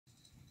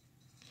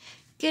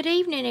Good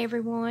evening,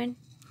 everyone.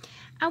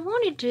 I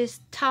wanted to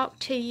talk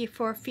to you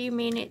for a few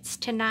minutes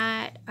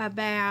tonight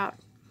about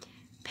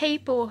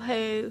people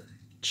who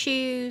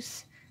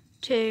choose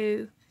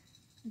to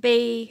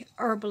be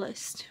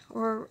herbalists,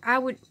 or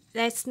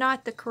that's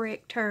not the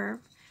correct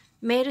term,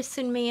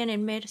 medicine men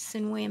and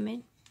medicine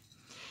women.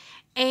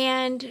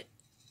 And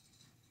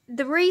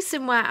the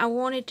reason why I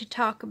wanted to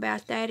talk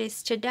about that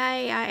is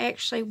today I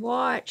actually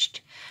watched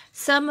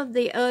some of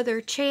the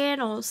other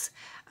channels.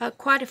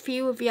 Quite a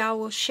few of y'all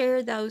will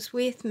share those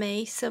with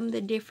me, some of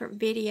the different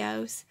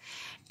videos.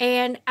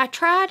 And I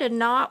try to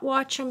not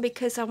watch them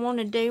because I want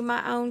to do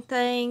my own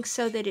thing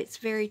so that it's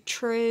very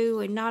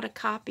true and not a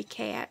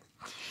copycat.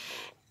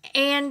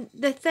 And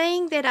the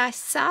thing that I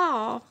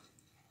saw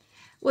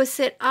was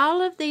that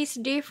all of these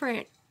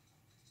different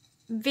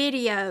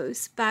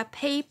videos by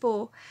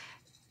people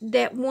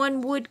that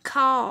one would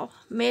call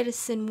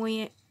medicine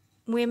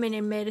women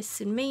and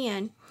medicine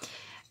men,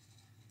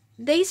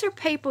 these are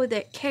people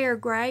that care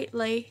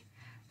greatly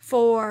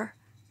for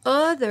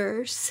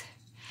others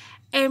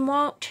and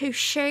want to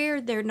share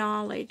their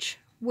knowledge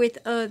with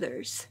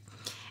others.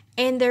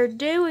 And they're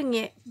doing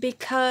it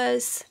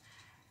because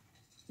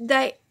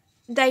they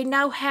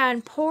know how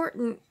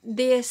important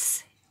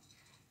this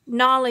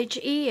knowledge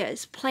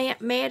is,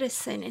 plant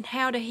medicine, and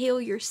how to heal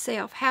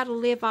yourself, how to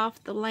live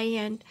off the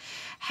land,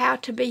 how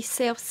to be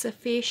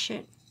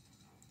self-sufficient.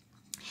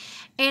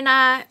 And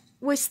I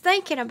was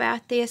thinking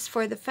about this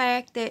for the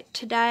fact that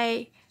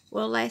today,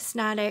 well, last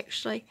night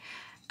actually,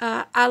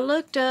 I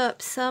looked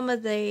up some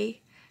of the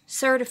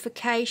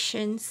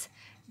certifications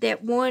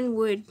that one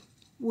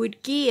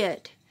would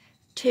get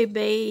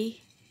to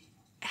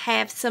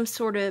have some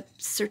sort of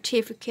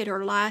certificate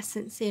or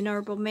license in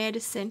herbal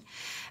medicine,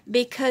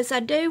 because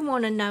I do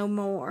want to know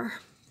more,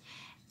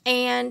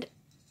 and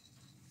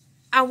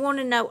I want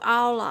to know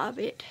all of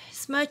it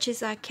as much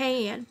as I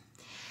can.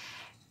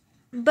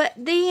 But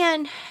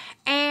then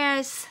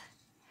as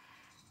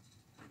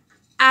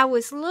I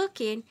was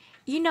looking,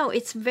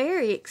 it's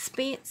very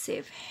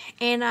expensive,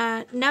 and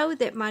I know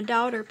that my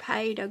daughter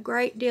paid a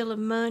great deal of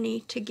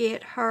money to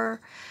get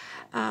her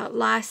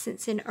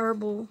license in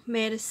herbal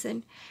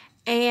medicine.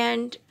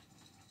 And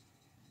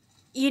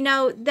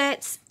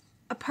that's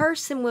a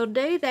person will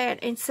do that,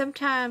 and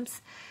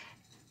sometimes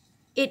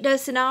it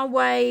doesn't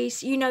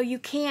always, you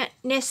can't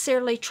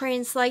necessarily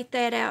translate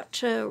that out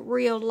to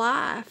real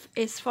life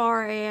as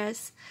far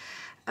as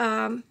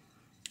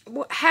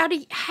how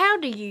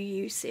do you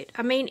use it?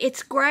 I mean,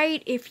 it's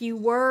great if you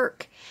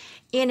work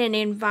in an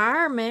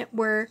environment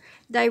where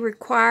they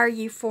require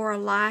you for a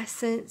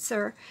license,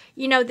 or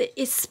that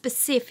it's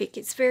specific,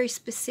 it's very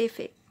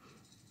specific.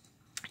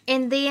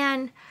 And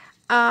then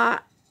I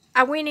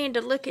went in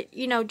to look at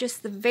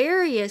just the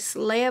various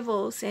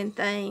levels and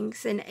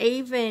things, and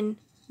even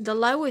the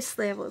lowest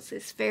levels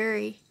is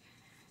very,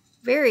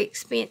 very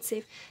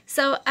expensive.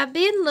 So I've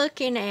been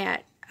looking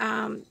at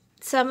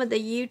some of the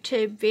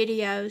YouTube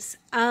videos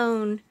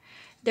on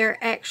their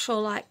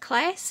actual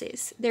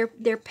classes.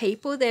 They're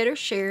people that are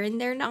sharing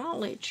their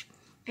knowledge,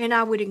 and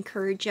I would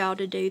encourage y'all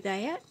to do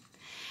that.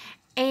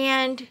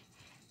 And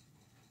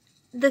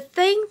the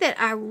thing that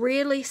I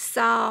really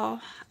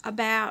saw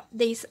about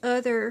these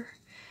other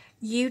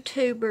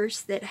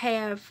YouTubers that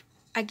have,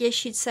 I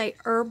guess you'd say,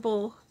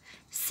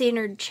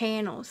 herbal-centered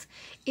channels,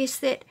 is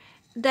that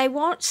they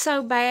want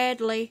so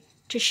badly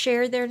to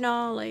share their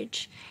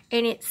knowledge,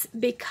 and it's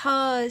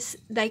because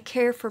they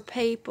care for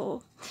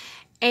people,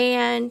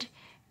 and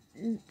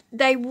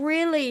they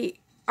really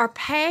are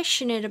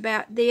passionate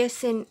about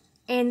this, and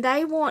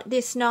they want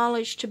this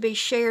knowledge to be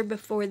shared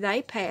before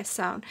they pass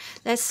on.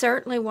 That's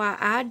certainly why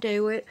I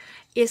do it,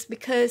 is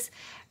because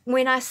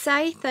when I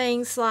say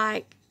things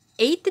like,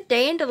 eat the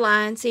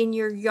dandelions in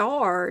your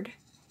yard,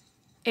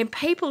 and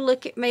people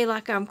look at me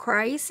like I'm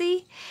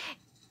crazy,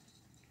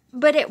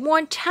 but at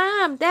one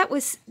time that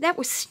was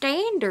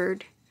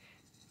standard.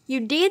 You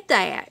did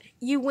that.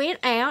 You went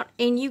out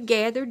and you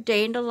gathered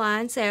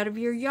dandelions out of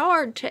your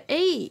yard to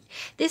eat.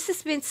 This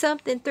has been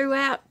something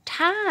throughout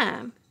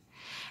time.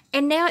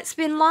 And now it's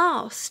been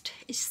lost.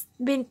 It's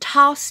been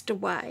tossed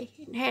away.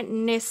 It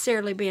hadn't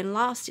necessarily been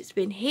lost. It's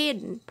been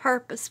hidden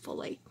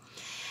purposefully.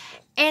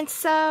 And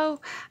so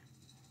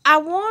I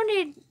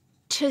wanted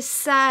to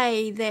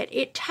say that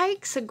it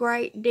takes a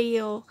great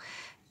deal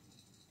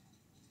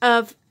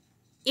of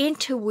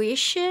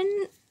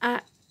intuition.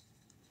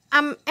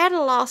 I'm at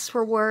a loss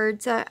for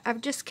words.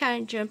 I've just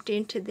kind of jumped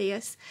into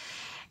this.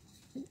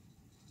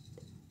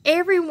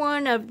 Every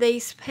one of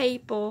these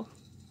people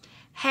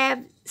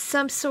have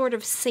some sort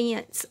of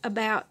sense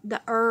about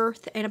the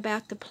earth and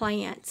about the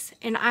plants,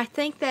 and I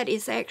think that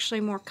is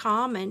actually more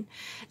common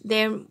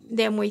than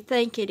we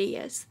think it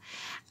is.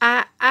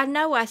 I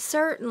know I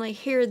certainly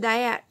hear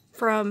that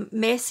from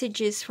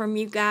messages from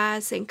you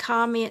guys and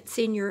comments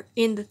in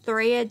the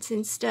threads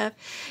and stuff.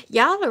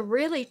 Y'all are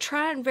really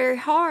trying very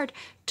hard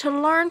to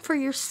learn for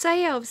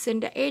yourselves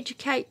and to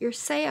educate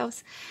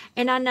yourselves.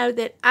 And I know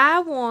that I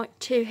want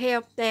to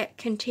help that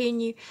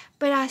continue,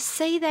 but I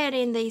see that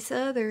in these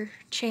other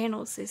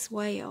channels as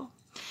well.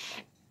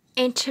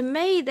 And to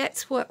me,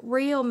 that's what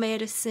real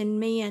medicine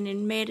men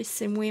and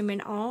medicine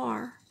women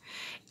are,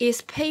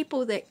 is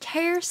people that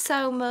care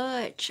so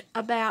much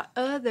about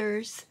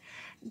others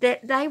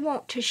that they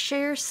want to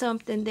share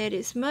something that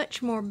is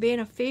much more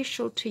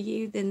beneficial to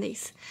you than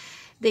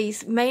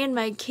these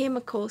man-made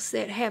chemicals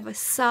that have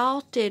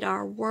assaulted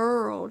our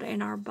world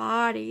and our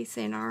bodies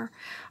and our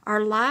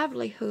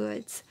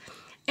livelihoods.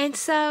 And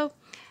so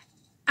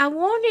I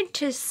wanted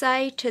to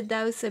say to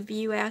those of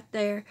you out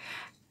there,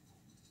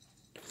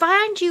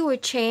 find you a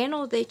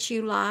channel that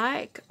you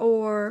like,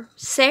 or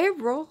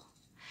several,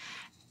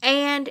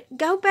 and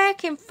go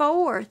back and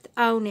forth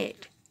on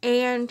it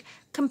and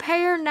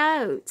compare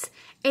notes.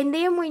 And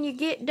then when you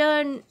get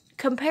done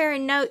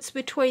comparing notes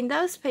between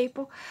those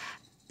people,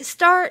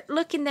 start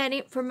looking that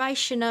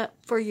information up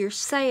for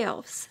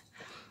yourselves.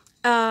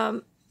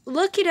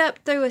 Look it up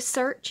through a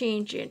search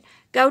engine.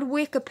 Go to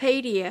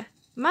Wikipedia.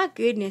 My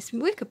goodness,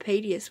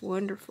 Wikipedia is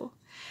wonderful.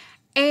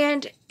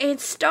 And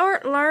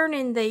start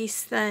learning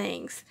these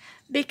things,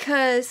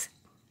 because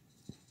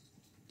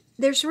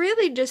there's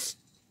really just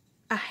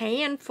a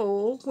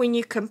handful when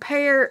you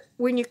compare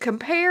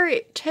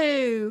it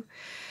to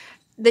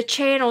the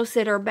channels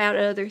that are about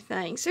other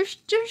things. There's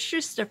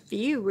just a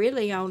few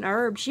really on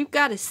herbs. You've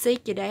got to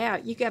seek it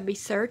out. You've got to be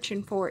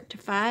searching for it to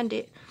find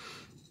it.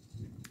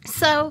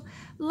 So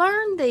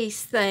learn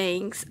these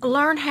things.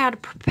 Learn how to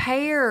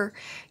prepare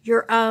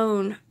your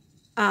own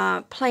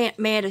plant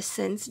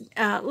medicines.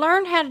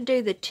 Learn how to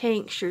do the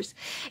tinctures.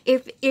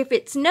 If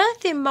it's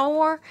nothing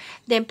more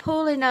than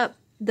pulling up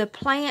the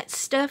plants,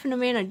 stuffing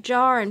them in a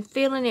jar and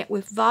filling it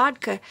with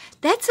vodka,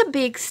 that's a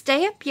big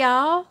step,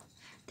 y'all.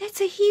 That's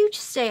a huge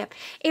step.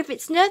 If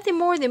it's nothing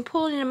more than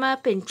pulling them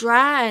up and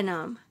drying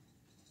them,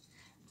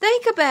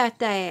 think about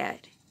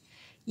that.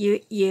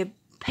 You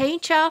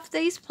pinch off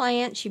these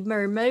plants, you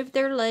remove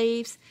their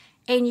leaves,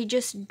 and you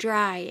just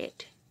dry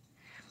it.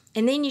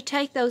 And then you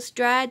take those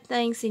dried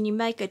things and you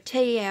make a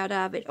tea out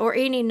of it, or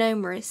any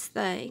numerous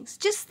things.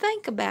 Just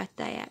think about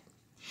that.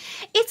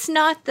 It's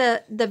not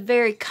the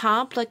very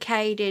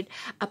complicated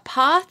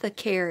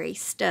apothecary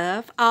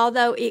stuff,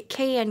 although it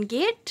can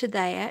get to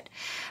that.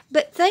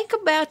 But think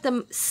about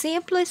the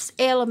simplest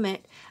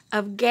element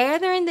of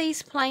gathering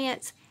these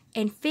plants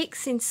and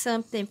fixing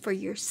something for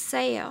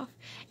yourself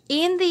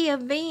in the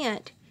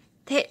event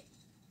that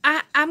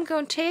I'm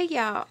going to tell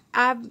y'all,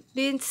 I've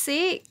been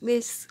sick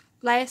this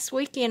last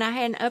weekend. I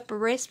had an upper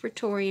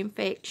respiratory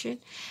infection,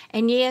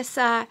 and yes,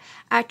 I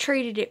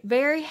treated it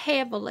very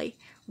heavily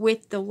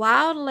with the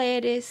wild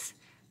lettuce,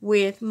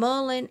 with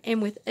mullein,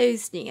 and with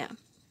usnea.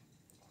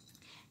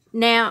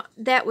 Now,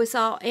 that was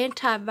all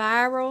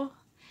antiviral,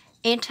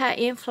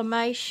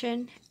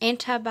 anti-inflammation,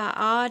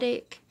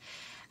 antibiotic,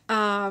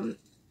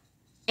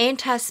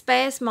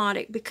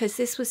 antispasmodic, because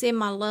this was in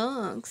my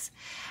lungs.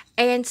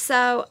 And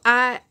so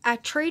I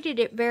treated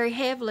it very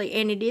heavily,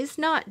 and it is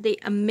not the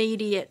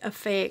immediate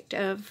effect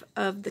of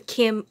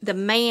the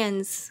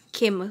man's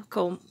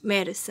chemical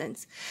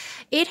medicines.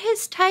 It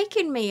has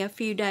taken me a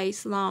few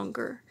days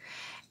longer,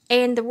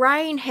 and the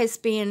rain has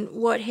been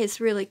what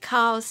has really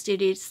caused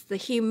it. It's the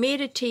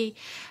humidity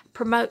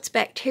promotes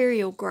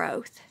bacterial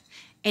growth,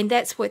 and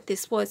that's what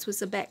this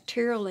was a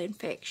bacterial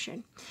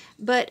infection.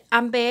 But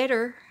I'm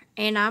better,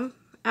 and I'm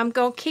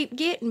going to keep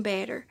getting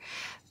better.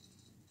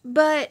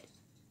 But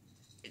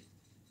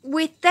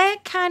with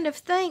that kind of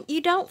thing, you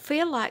don't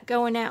feel like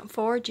going out and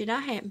foraging. I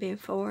haven't been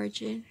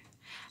foraging.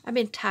 I've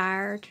been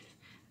tired.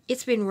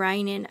 It's been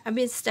raining. I've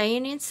been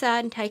staying inside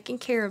and taking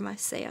care of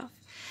myself.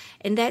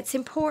 And that's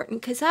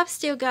important, because I've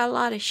still got a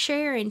lot of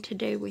sharing to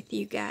do with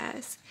you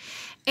guys.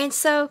 And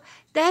so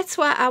that's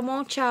why I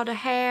want y'all to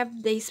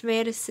have these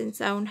medicines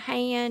on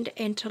hand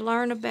and to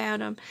learn about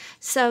them,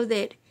 so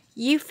that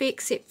you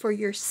fix it for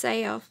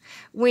yourself.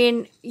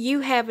 When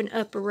you have an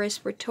upper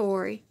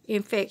respiratory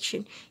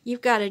infection,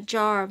 you've got a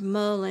jar of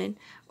mullein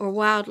or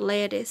wild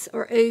lettuce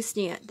or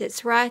usnea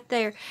that's right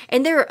there.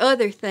 And there are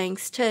other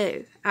things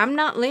too. I'm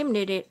not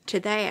limited it to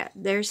that.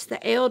 There's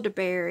the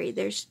elderberry,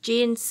 there's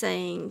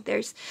ginseng,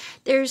 there's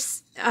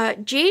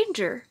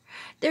ginger.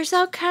 There's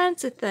all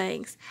kinds of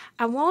things.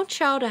 I want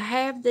y'all to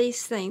have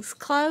these things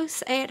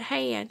close at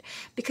hand,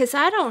 because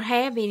I don't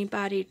have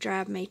anybody to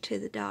drive me to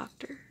the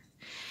doctor.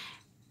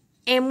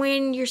 And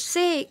when you're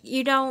sick,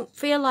 you don't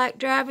feel like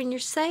driving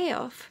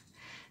yourself.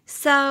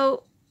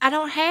 So I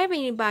don't have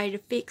anybody to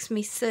fix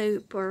me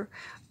soup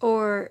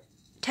or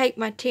take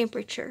my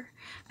temperature.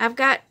 I've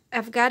got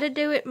to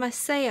do it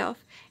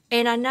myself.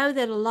 And I know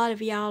that a lot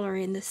of y'all are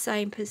in the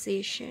same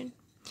position.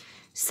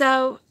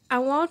 So I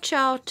want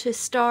y'all to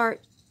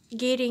start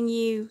getting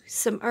you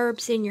some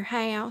herbs in your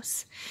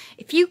house.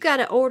 If you've got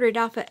to order it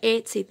off of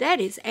Etsy, that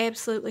is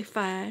absolutely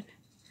fine.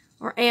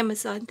 Or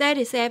Amazon, that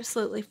is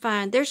absolutely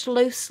fine. There's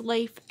loose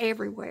leaf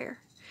everywhere.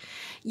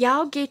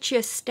 Y'all get you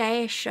a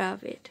stash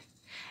of it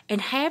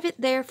and have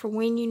it there for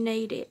when you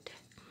need it,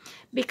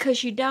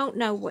 because you don't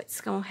know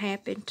what's going to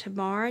happen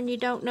tomorrow, and you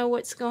don't know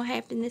what's going to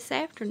happen this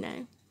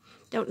afternoon.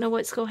 Don't know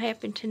what's going to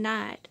happen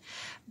tonight.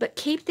 But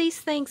keep these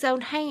things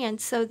on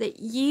hand so that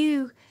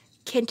you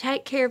can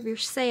take care of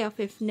yourself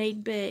if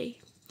need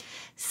be.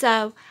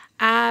 So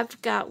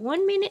I've got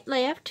 1 minute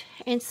left,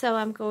 and so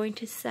I'm going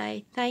to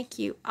say thank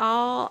you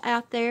all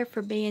out there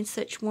for being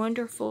such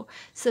wonderful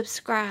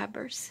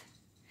subscribers.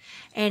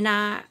 And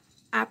I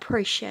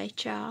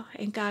appreciate y'all,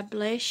 and God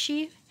bless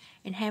you,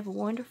 and have a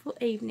wonderful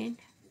evening.